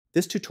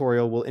This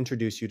tutorial will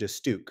introduce you to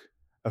Stooq,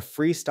 a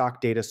free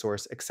stock data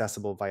source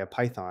accessible via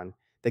Python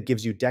that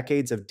gives you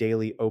decades of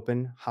daily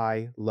open,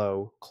 high,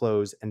 low,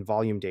 close, and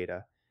volume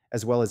data,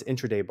 as well as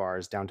intraday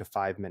bars down to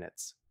 5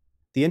 minutes.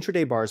 The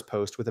intraday bars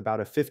post with about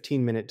a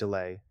 15-minute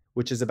delay,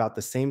 which is about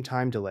the same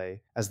time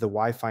delay as the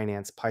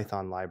yfinance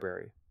Python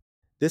library.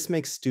 This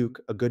makes Stooq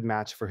a good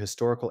match for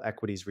historical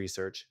equities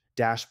research,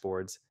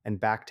 dashboards, and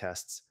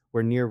backtests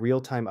where near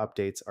real-time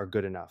updates are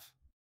good enough.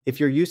 If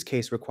your use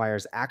case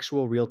requires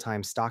actual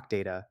real-time stock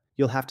data,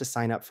 you'll have to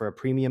sign up for a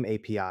premium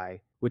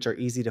API, which are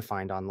easy to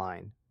find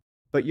online.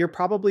 But you're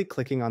probably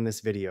clicking on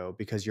this video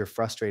because you're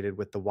frustrated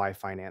with the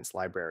yfinance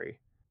library.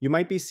 You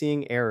might be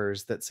seeing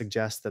errors that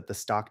suggest that the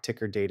stock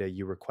ticker data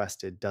you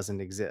requested doesn't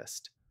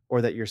exist,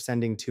 or that you're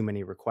sending too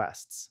many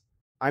requests.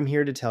 I'm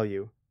here to tell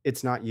you,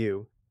 it's not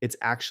you, it's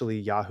actually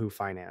Yahoo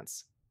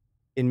Finance.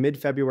 In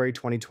mid-February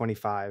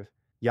 2025,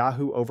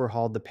 Yahoo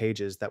overhauled the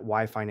pages that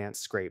yfinance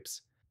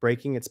scrapes,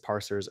 breaking its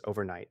parsers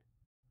overnight.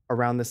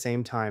 Around the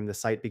same time, the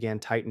site began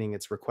tightening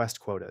its request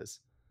quotas,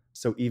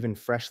 so even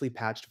freshly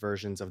patched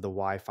versions of the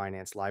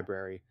yfinance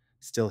library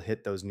still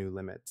hit those new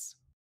limits.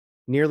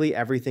 Nearly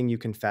everything you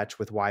can fetch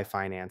with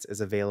yfinance is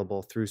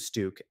available through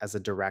Stooq as a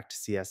direct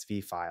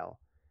CSV file,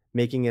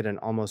 making it an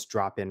almost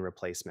drop-in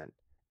replacement,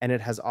 and it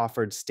has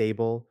offered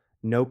stable,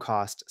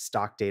 no-cost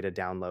stock data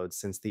downloads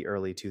since the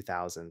early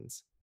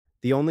 2000s.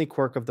 The only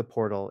quirk of the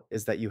portal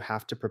is that you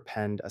have to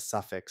prepend a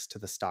suffix to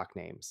the stock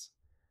names.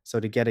 So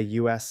to get a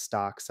US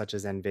stock such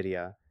as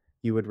NVIDIA,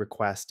 you would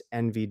request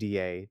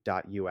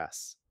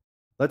nvda.us.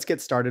 Let's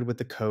get started with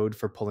the code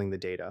for pulling the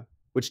data,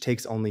 which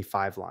takes only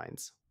 5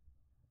 lines.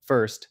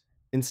 First,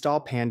 install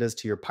pandas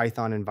to your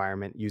Python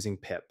environment using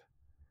pip.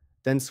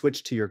 Then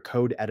switch to your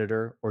code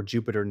editor or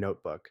Jupyter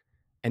notebook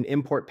and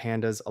import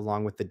pandas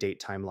along with the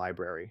datetime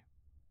library.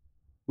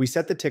 We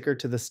set the ticker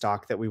to the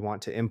stock that we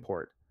want to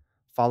import,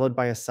 followed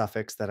by a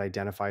suffix that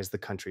identifies the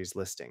country's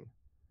listing.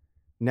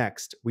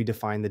 Next, we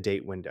define the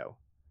date window.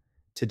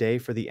 Today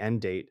for the end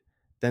date,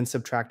 then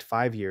subtract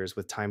 5 years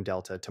with time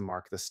delta to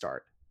mark the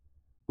start.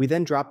 We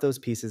then drop those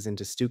pieces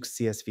into Stooq's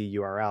CSV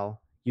URL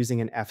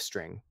using an F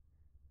string.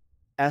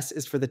 S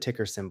is for the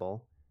ticker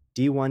symbol,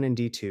 D1 and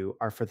D2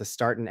 are for the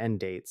start and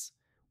end dates,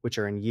 which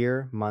are in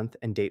year, month,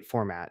 and date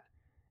format,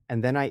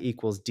 and then I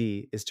equals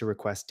D is to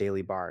request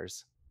daily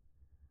bars.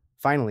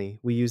 Finally,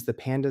 we use the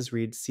pandas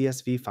read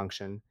CSV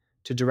function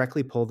to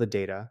directly pull the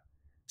data,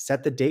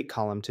 set the date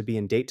column to be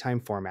in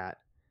datetime format,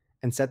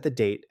 and set the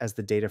date as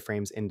the data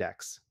frame's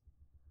index.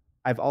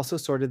 I've also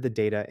sorted the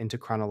data into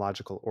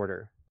chronological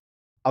order.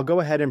 I'll go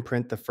ahead and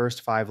print the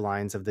first 5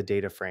 lines of the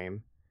data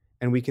frame,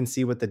 and we can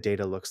see what the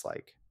data looks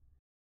like.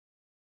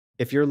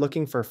 If you're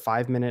looking for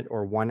 5-minute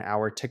or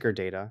 1-hour ticker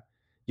data,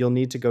 you'll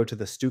need to go to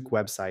the Stooq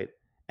website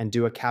and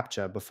do a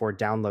CAPTCHA before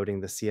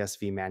downloading the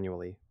CSV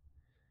manually.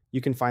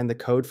 You can find the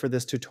code for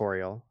this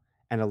tutorial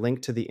and a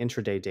link to the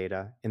intraday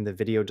data in the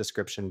video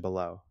description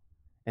below.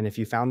 And if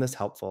you found this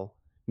helpful,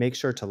 make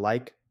sure to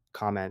like,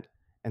 comment,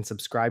 and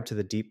subscribe to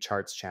the Deep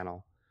Charts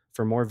channel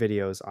for more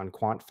videos on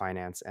quant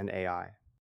finance and AI.